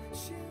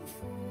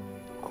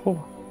哭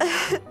吧，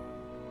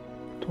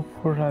都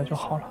哭出来就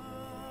好了。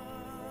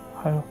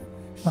还有，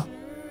那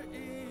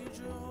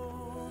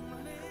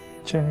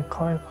借你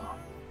靠一靠，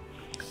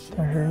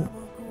但是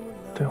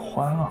得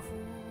还啊。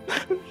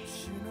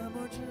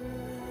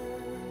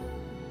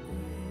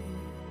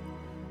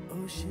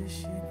谢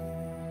谢你，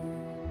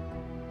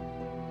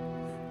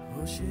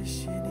哦，谢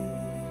谢你，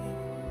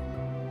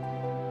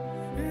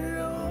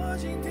让我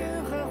今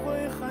天还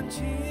会含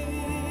情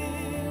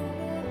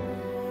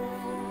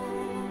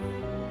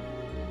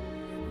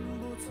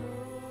不曾。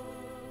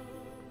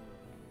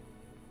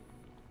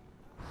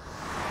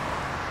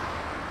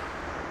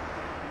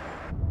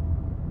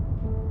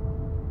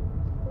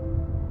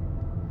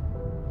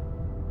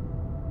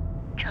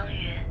程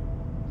宇，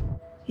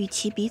与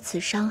其彼此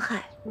伤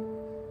害，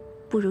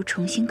不如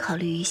重新考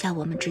虑一下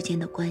我们之间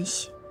的关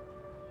系。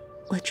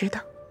我知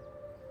道，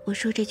我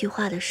说这句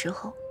话的时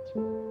候，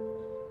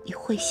你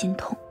会心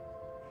痛，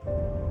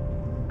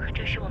可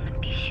这是我们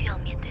必须要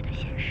面对的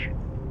现实。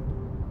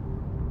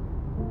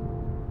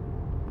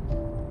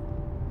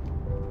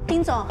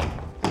丁总，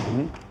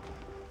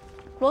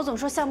罗总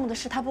说项目的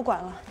事他不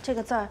管了，这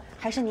个字儿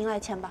还是您来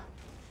签吧。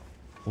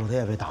我的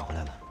也被打回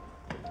来了。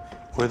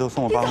回头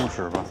送我办公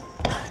室吧。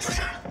出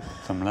事了！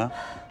怎么了？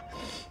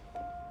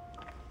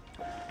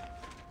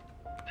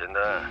简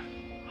单，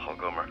好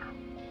哥们儿，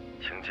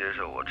请接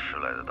受我迟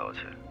来的道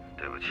歉，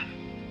对不起。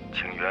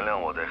请原谅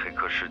我在黑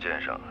客事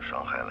件上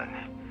伤害了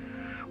你。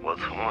我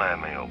从来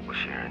没有不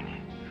信任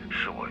你，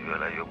是我越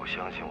来越不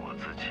相信我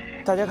自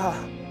己。大家看，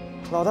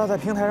老大在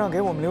平台上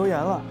给我们留言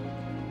了。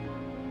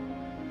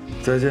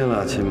再见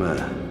了，亲们。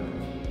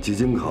几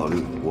经考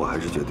虑，我还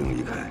是决定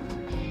离开。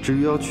至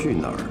于要去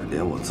哪儿，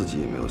连我自己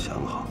也没有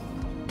想好。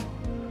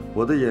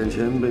我的眼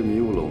前被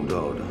迷雾笼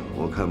罩着，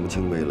我看不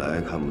清未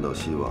来，看不到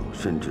希望，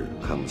甚至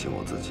看不清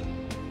我自己。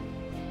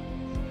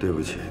对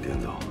不起，丁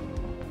总，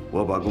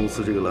我把公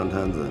司这个烂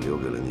摊子留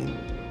给了您。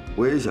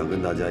我也想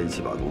跟大家一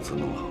起把公司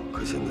弄好，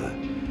可现在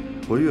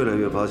我越来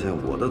越发现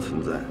我的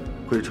存在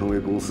会成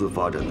为公司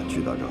发展的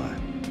巨大障碍，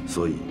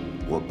所以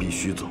我必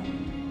须走。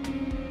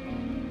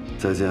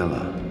再见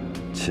了，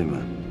亲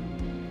们。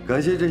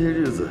感谢这些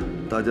日子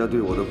大家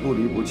对我的不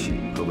离不弃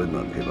和温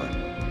暖陪伴，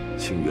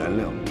请原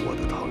谅我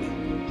的逃离。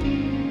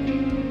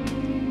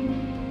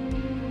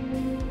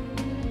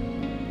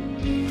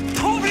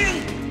逃兵！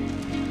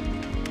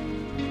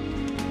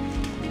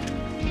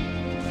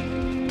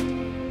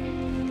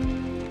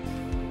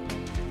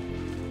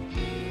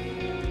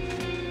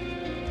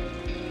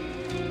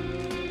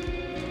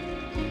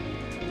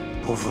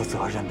不负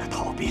责任的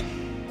逃兵。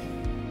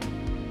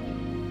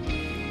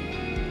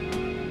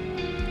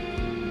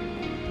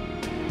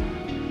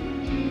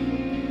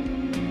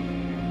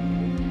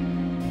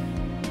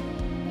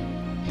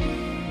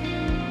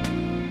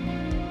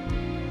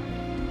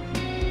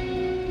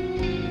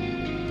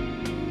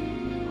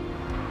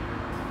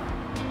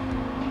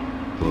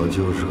我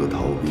就是个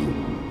逃兵，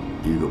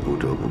一个不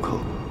折不扣、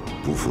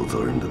不负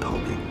责任的逃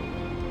兵。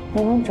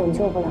你们拯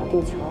救不了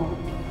地球，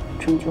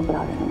拯救不了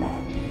人类，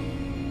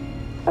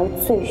而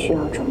最需要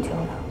拯救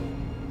的，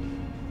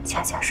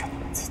恰恰是你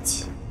们自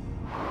己。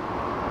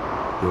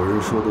有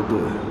人说的对，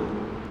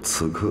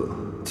此刻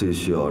最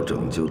需要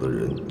拯救的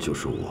人就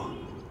是我，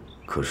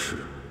可是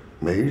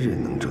没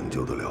人能拯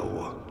救得了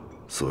我，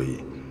所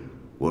以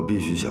我必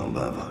须想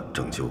办法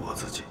拯救我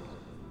自己。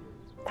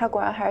他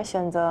果然还是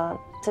选择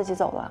自己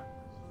走了。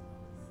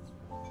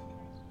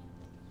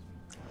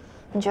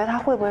你觉得他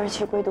会不会是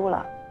去归都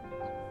了？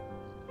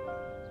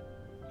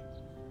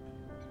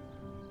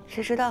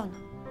谁知道呢？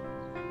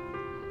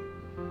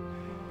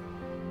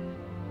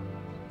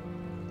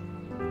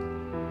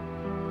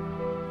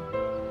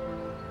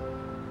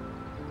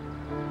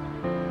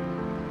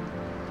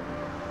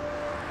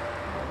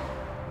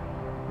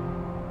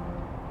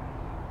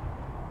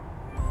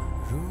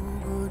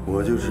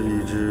我就是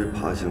一只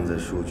爬行在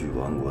数据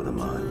王国的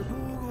蚂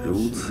蚁，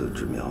如此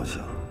之渺小。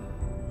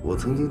我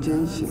曾经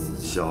坚信，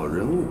小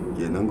人物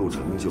也能够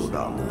成就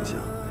大梦想。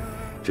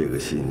这个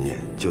信念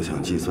就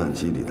像计算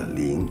机里的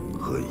0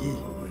和1，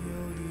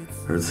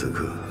而此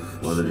刻，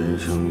我的人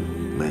生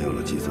没有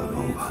了计算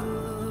方法。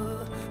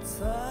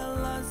灿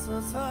烂色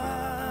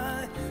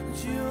彩，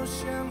就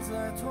像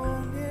在童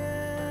年。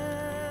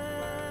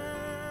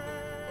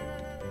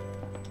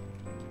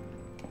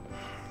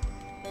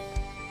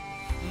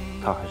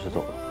他还是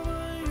走了。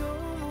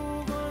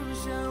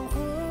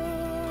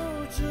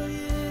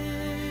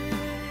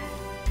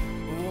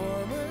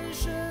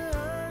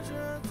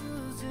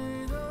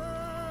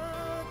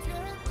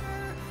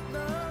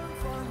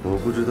我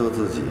不知道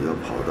自己要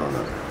跑到哪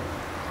儿，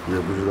也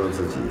不知道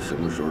自己什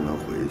么时候能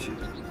回去。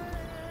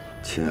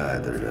亲爱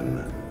的人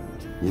们，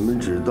你们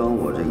只当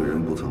我这个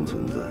人不曾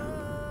存在，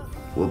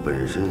我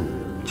本身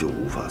就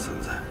无法存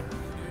在。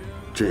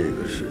这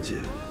个世界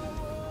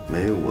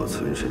没有我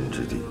存身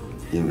之地，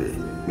因为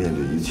面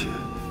对一切，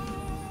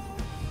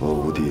我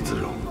无地自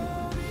容。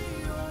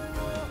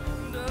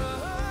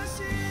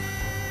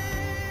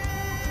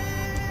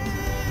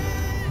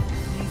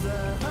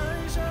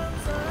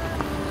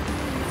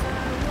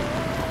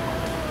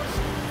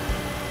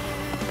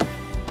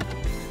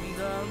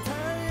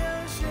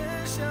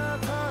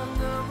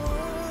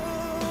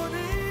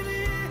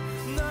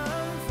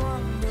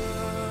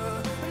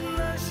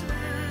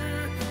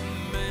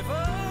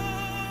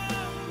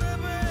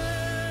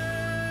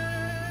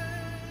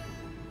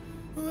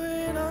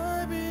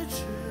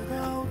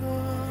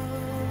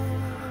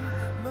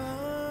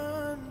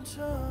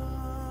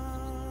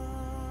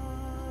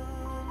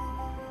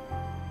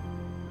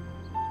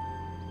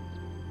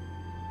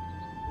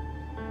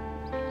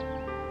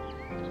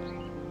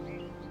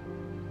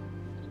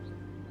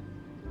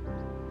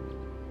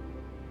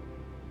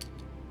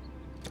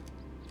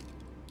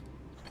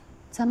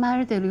咱们还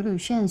是得捋捋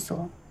线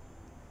索，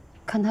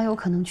看他有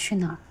可能去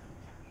哪儿。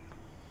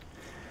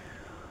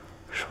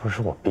是不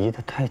是我逼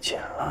得太紧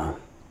了？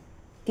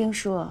丁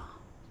叔，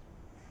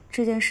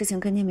这件事情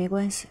跟您没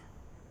关系。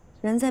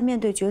人在面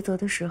对抉择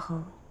的时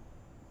候，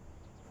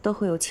都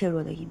会有怯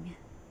弱的一面。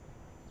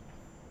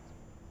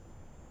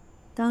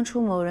当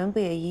初某人不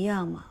也一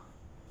样吗？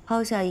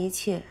抛下一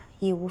切，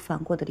义无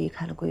反顾地离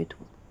开了归都。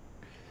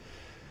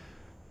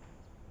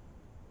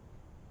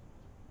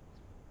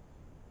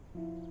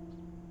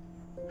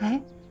哎，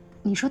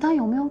你说他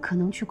有没有可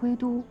能去归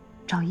都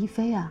找一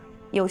菲啊？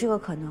有这个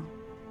可能。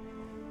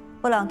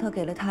布朗特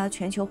给了他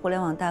全球互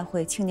联网大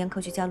会青年科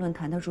学家论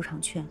坛的入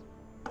场券。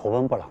投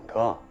奔布朗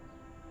特？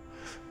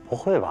不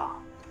会吧？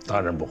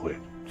当然不会。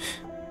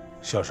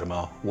笑什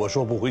么？我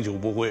说不会就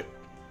不会。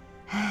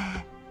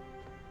哎，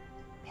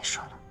别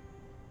说了。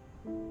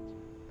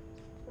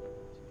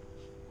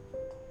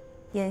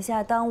眼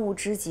下当务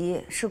之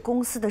急是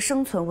公司的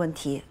生存问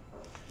题。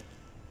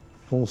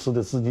公司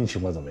的资金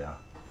情况怎么样？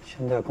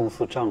现在公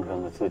司账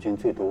上的资金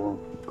最多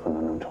可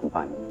能能撑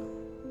半年。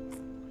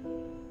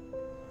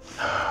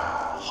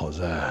好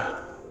在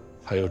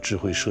还有智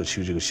慧社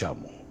区这个项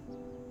目。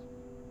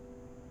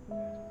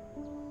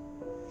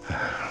唉，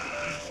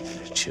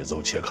且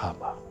走且看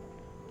吧。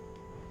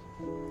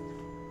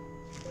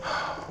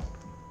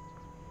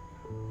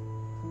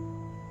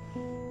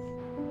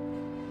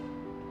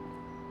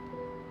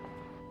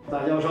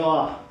大教授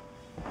啊，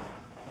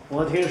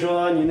我听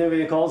说你那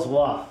位高足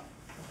啊，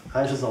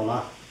还是走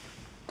了。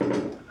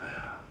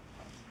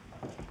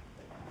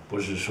不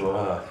是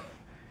说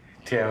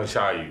天要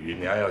下雨，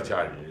娘要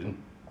嫁人，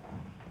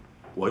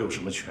我有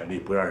什么权利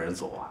不让人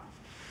走啊？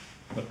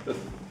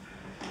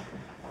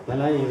本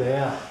来以为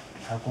啊，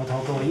他骨头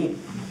够硬，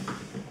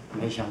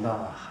没想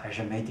到还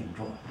是没顶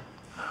住。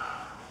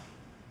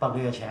半个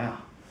月前啊，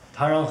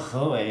他让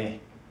何伟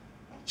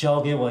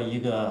交给我一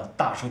个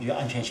大数据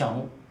安全项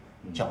目，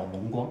叫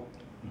龙光。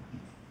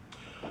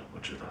我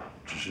知道，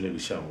只是那个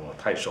项目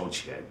太烧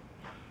钱，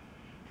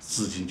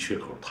资金缺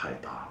口太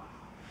大了。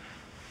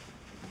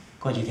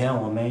过几天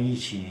我们一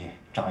起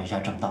找一下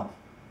正道，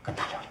跟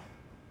他聊聊。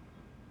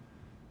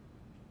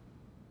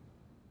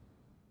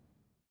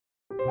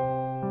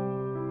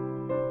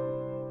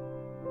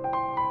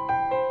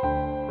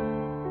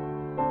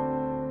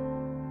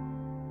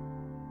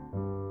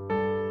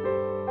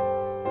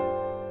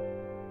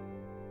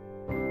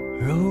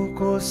如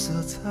果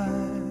色彩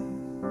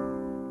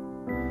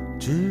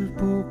只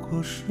不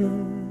过是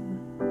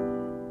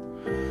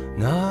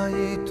那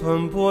一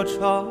段波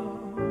长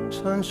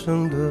产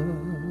生的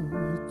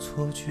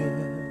错觉，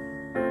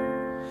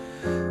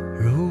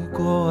如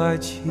果爱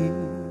情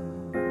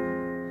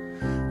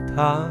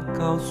它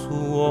告诉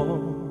我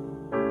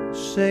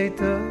谁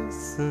的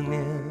思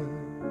念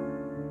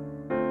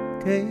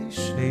给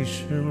谁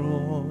失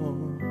落，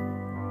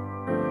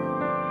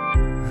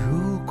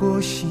如果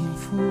幸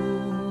福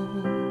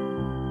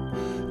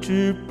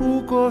只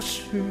不过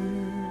是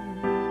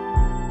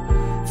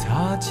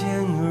擦肩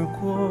而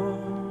过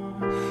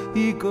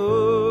一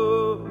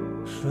个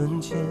瞬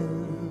间，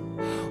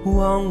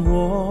忘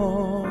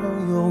我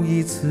又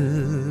一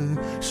次，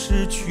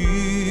失去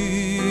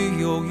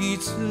又一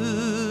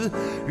次，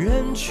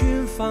人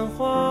群繁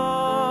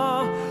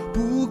华，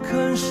不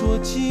肯说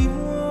寂寞。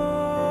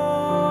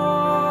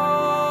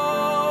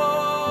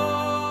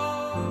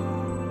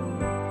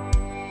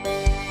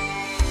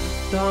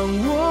当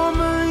我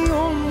们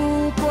用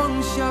目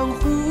光相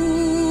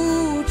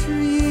互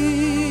质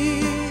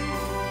疑，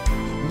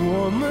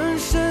我们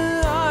深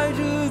爱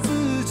着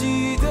自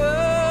己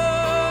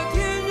的天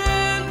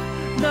人，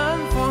南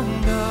方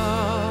的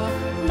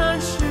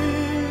南是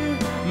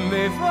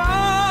北方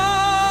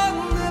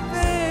的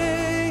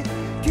北，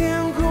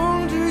天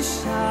空之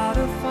下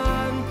的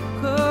帆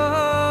和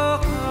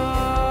海，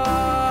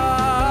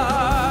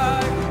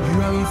远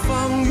方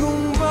拥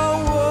抱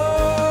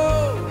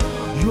我，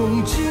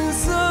用金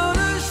色的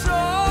手，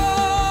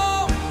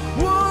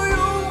我拥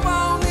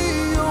抱你，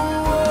用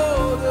我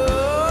的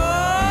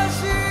心，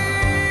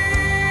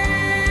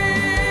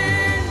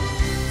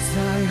在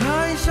海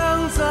上，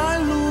在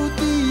陆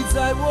地，在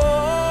我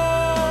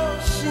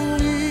心里。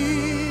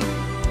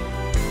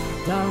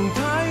当太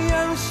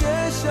阳卸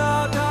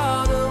下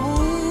它的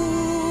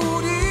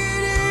目的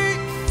地，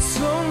从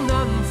南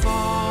方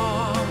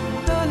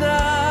的南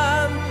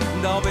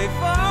到北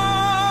方。